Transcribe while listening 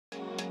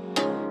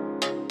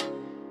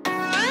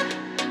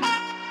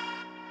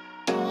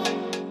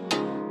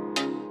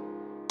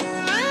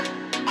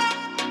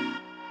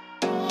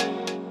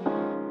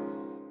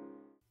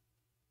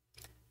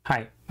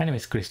Hi, my name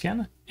is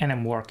Christian and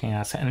I'm working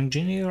as an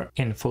engineer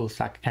in full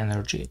stack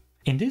energy.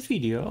 In this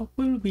video,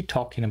 we will be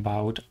talking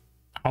about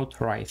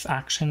Authorize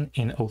action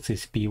in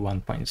OCPP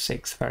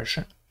 1.6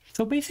 version.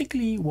 So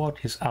basically, what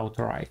is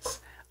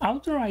Authorize?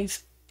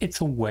 Authorize, it's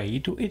a way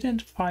to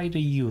identify the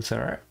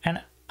user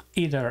and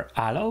either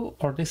allow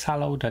or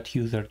disallow that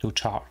user to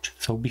charge.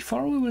 So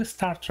before we will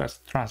start a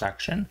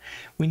transaction,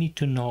 we need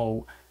to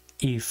know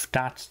if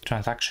that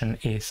transaction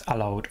is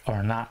allowed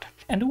or not.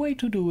 And the way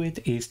to do it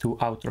is to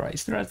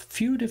authorize. There are a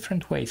few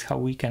different ways how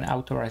we can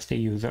authorize the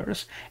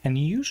users, and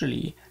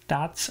usually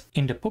that's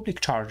in the public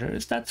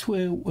chargers, that's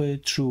through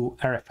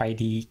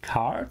RFID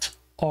cards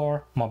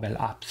or mobile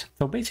apps.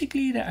 So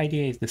basically the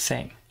idea is the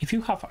same. If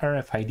you have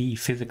RFID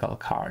physical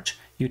card,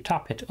 you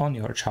tap it on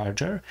your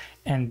charger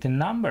and the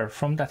number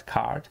from that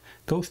card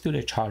goes to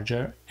the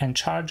charger, and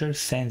charger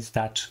sends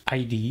that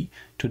ID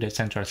to the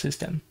central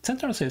system.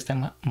 Central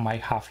system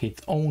might have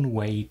its own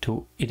way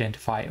to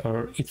identify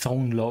or its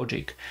own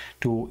logic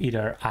to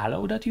either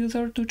allow that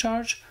user to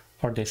charge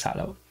or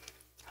disallow.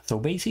 So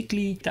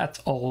basically that's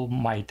all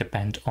might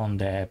depend on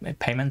the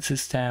payment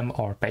system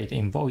or paid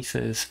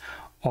invoices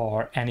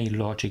or any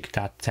logic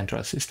that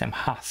central system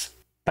has.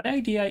 But the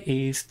idea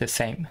is the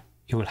same.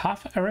 You will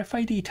have a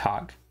RFID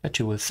tag that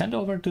you will send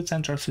over to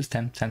central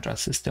system. Central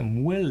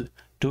system will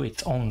do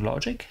its own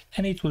logic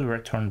and it will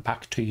return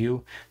back to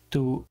you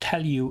to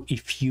tell you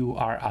if you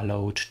are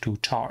allowed to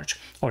charge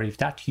or if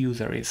that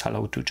user is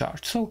allowed to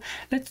charge. So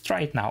let's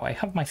try it now. I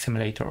have my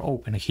simulator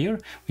open here.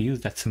 We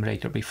used that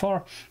simulator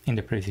before in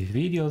the previous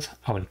videos.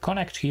 I will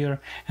connect here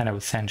and I will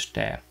send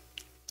the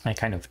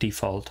kind of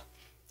default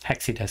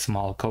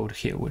hexadecimal code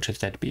here, which is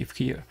that beef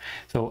here.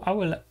 So I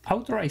will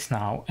authorize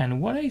now,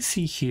 and what I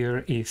see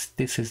here is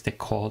this is the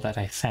call that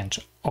I sent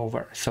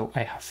over. So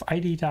I have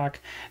idTag,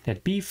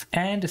 that beef,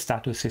 and the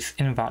status is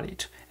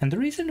invalid. And the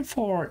reason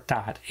for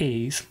that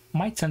is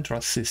my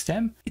central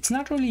system, it's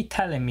not really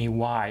telling me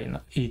why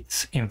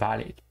it's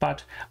invalid,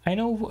 but I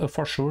know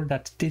for sure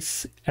that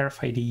this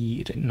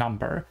RFID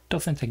number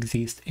doesn't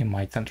exist in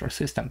my central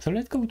system. So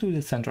let's go to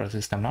the central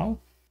system now.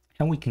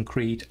 And we can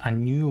create a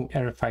new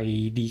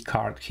RFID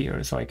card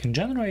here. So I can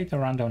generate a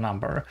random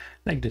number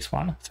like this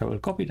one. So I'll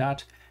copy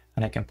that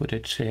and I can put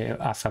it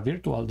as a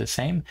virtual the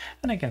same.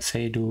 And I can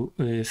say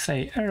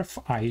say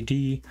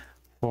RFID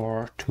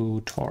for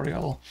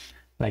tutorial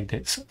like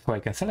this. So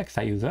I can select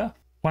a user,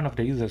 one of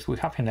the users we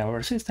have in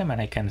our system, and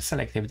I can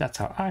select if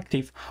that's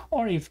active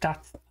or if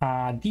that's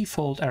a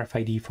default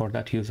RFID for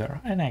that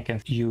user. And I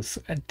can use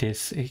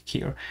this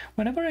here.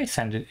 Whenever I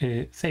send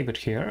it, save it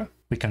here,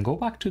 we can go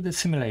back to the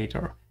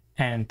simulator.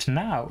 And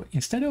now,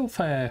 instead of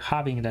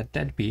having that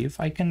dead beef,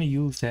 I can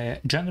use the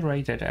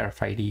generated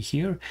RFID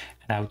here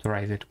and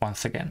authorize it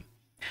once again.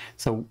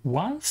 So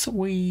once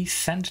we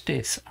send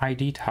this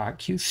ID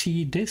tag, you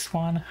see this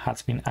one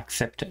has been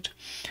accepted.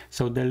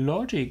 So the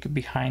logic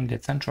behind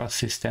the central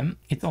system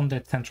is on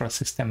the central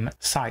system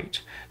side.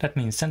 That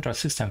means central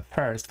system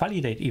first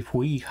validate if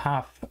we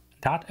have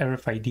that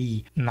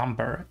RFID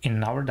number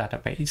in our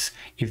database,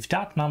 if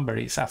that number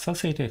is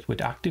associated with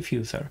active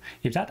user,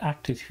 if that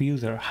active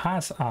user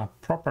has a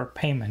proper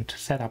payment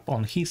set up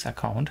on his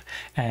account,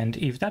 and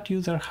if that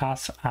user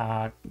has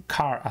a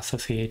car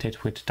associated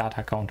with that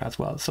account as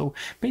well. So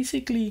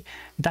basically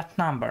that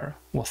number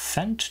was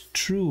sent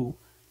through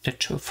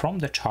from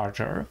the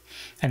charger,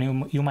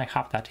 and you might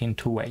have that in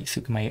two ways.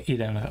 You may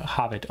either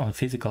have it on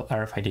physical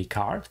RFID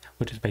card,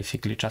 which is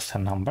basically just a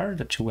number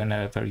that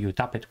whenever you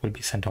tap it will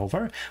be sent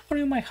over, or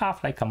you might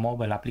have like a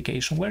mobile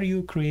application where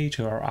you create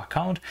your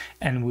account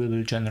and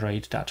will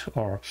generate that,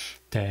 or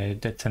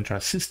the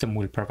central system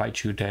will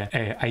provide you the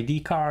ID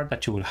card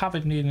that you will have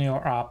it in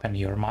your app, and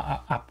your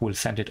app will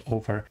send it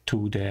over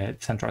to the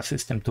central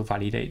system to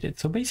validate it.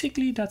 So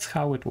basically that's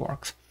how it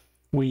works.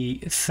 We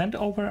send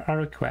over a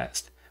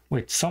request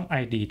with some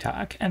ID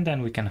tag, and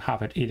then we can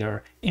have it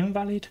either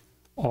invalid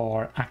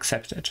or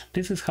accepted.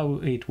 This is how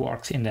it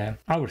works in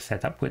our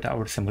setup with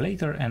our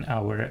simulator and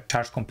our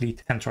charge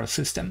complete central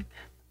system.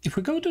 If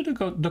we go to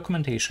the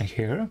documentation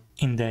here,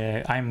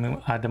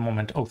 I'm at the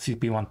moment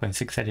OCPP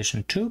 1.6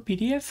 edition 2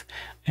 PDF.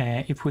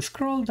 If we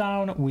scroll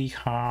down, we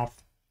have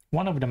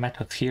one of the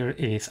methods here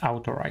is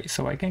authorize.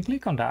 So I can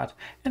click on that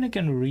and I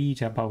can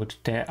read about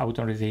the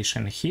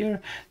authorization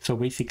here. So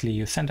basically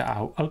you send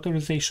out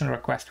authorization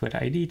request with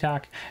ID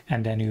tag,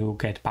 and then you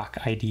get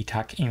back ID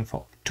tag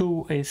info.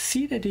 To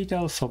see the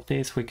details of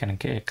this, we can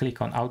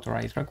click on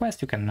authorize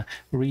request. You can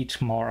read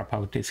more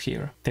about this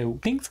here. The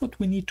things what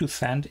we need to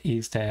send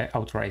is the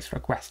authorize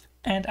request.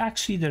 And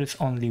actually there is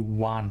only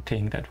one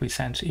thing that we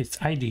send. It's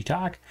ID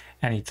tag,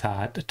 and it's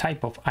the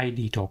type of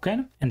ID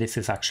token, and this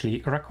is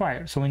actually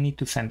required. So we need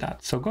to send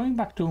that. So going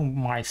back to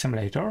my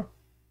simulator,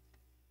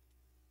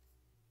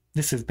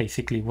 this is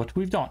basically what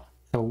we've done.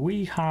 So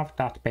we have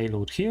that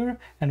payload here,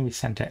 and we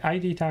sent the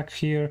ID tag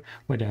here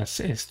with a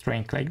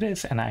string like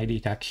this, and ID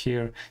tag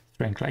here,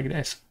 string like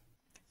this.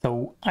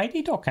 So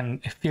ID token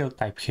field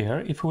type here,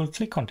 if we will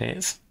click on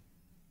this,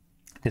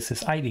 This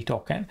is ID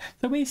token.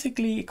 So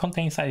basically it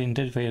contains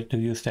identifier to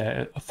use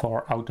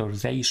for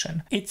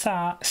authorization. It's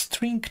a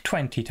string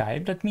 20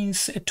 type. That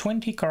means a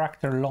 20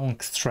 character long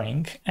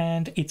string,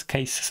 and it's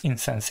case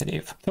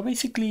insensitive. So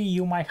basically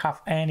you might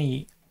have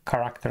any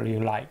character you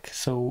like.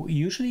 So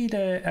usually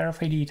the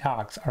RFID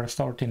tags are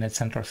stored in the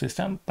central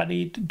system, but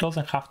it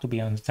doesn't have to be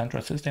on the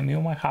central system.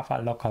 You might have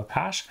a local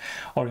cache,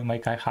 or you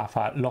might have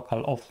a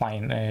local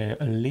offline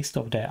list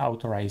of the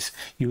authorized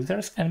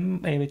users,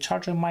 and a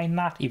charger might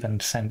not even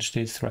send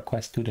this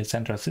request to the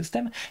central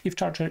system if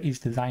charger is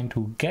designed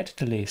to get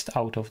the list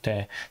out of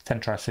the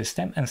central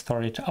system and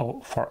store it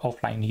for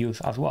offline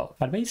use as well.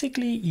 But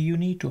basically you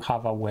need to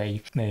have a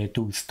way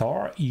to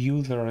store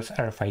users'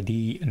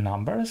 RFID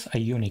numbers, a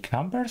unique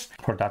numbers,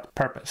 for that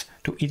purpose,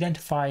 to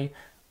identify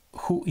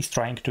who is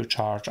trying to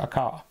charge a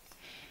car.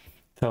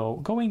 So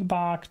going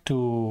back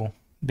to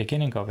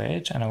beginning of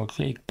it, and I will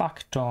click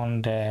back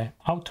on the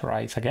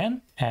authorize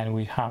again, and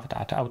we have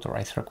that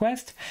authorize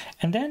request,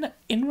 and then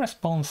in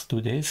response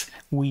to this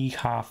we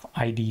have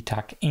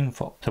idTag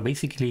info. So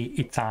basically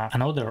it's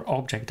another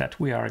object that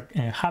we are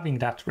having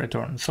that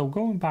return. So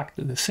going back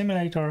to the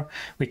simulator,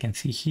 we can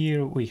see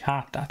here we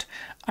have that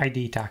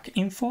idTag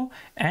info,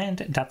 and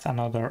that's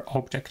another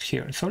object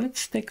here. So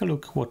let's take a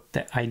look what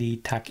the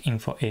idTag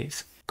info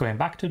is. Going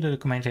back to the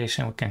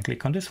documentation, we can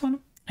click on this one.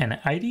 And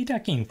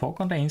idTag info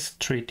contains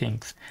three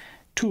things.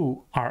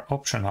 Two are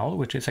optional,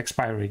 which is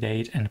expiry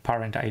date and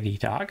parent ID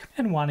tag,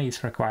 and one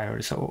is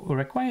required. So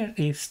required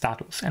is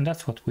status, and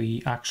that's what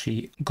we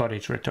actually got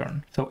it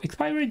returned. So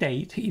expiry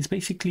date is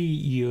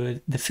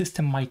basically the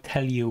system might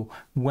tell you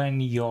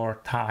when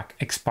your tag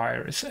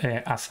expires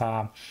as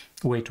a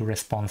way to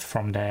respond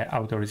from the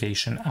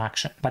authorization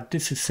action, but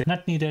this is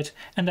not needed.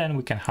 And then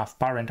we can have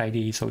parent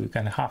ID, so you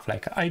can have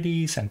like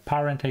IDs and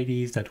parent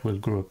IDs that will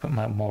group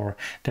more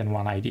than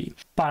one ID.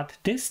 But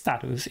this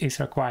status is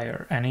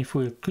required, and if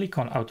we click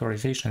on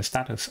authorization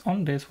status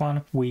on this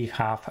one, we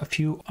have a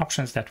few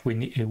options that we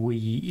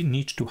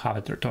need to have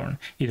it return.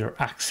 Either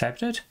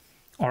accepted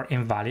or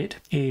invalid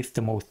is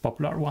the most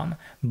popular one.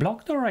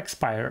 Blocked or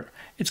expired,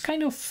 it's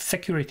kind of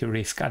security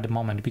risk at the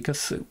moment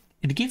because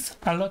it gives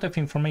a lot of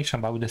information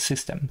about the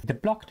system. The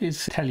blocked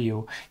is tell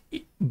you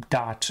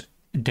that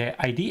the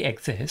ID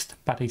exists,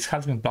 but it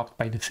has been blocked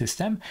by the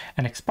system,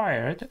 and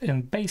expired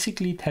and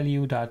basically tell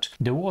you that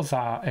there was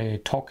a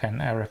token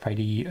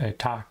RFID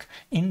tag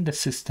in the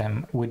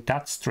system with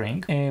that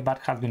string, but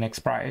has been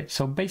expired.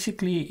 So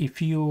basically,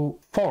 if you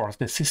force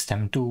the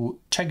system to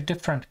check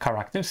different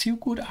characters, you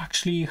could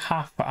actually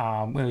have,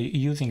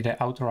 using the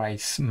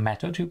authorize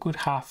method, you could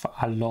have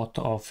a lot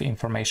of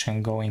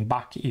information going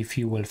back if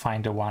you will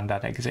find the one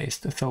that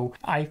exists. So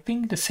I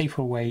think the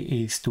safer way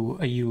is to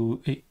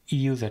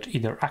use it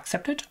either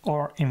accepted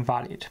or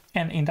invalid,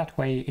 and in that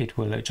way it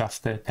will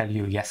just tell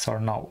you yes or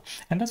no,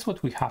 and that's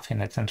what we have in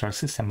the central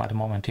system at the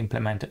moment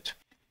implemented.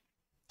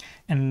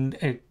 And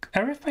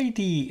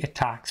RFID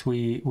tags,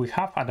 we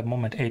have at the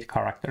moment 8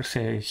 characters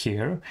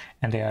here,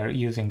 and they are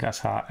using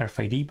as a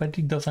RFID, but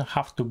it doesn't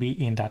have to be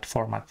in that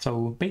format.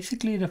 So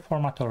basically the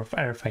format of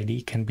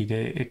RFID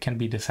can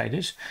be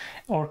decided,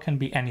 or can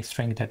be any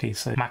string that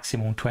is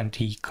maximum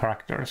 20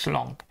 characters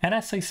long. And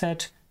as I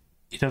said,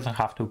 it doesn't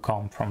have to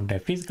come from the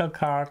physical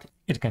card,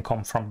 it can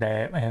come from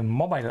the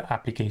mobile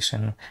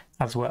application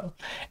as well.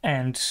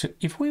 And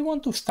if we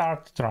want to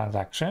start the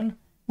transaction,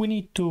 we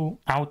need to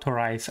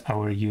authorize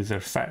our user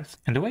first.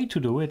 And the way to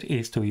do it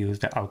is to use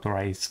the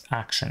authorize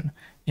action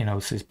in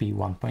OCPP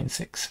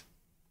 1.6.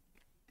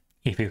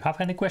 If you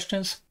have any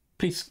questions,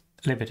 please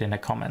leave it in the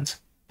comments.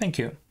 Thank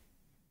you.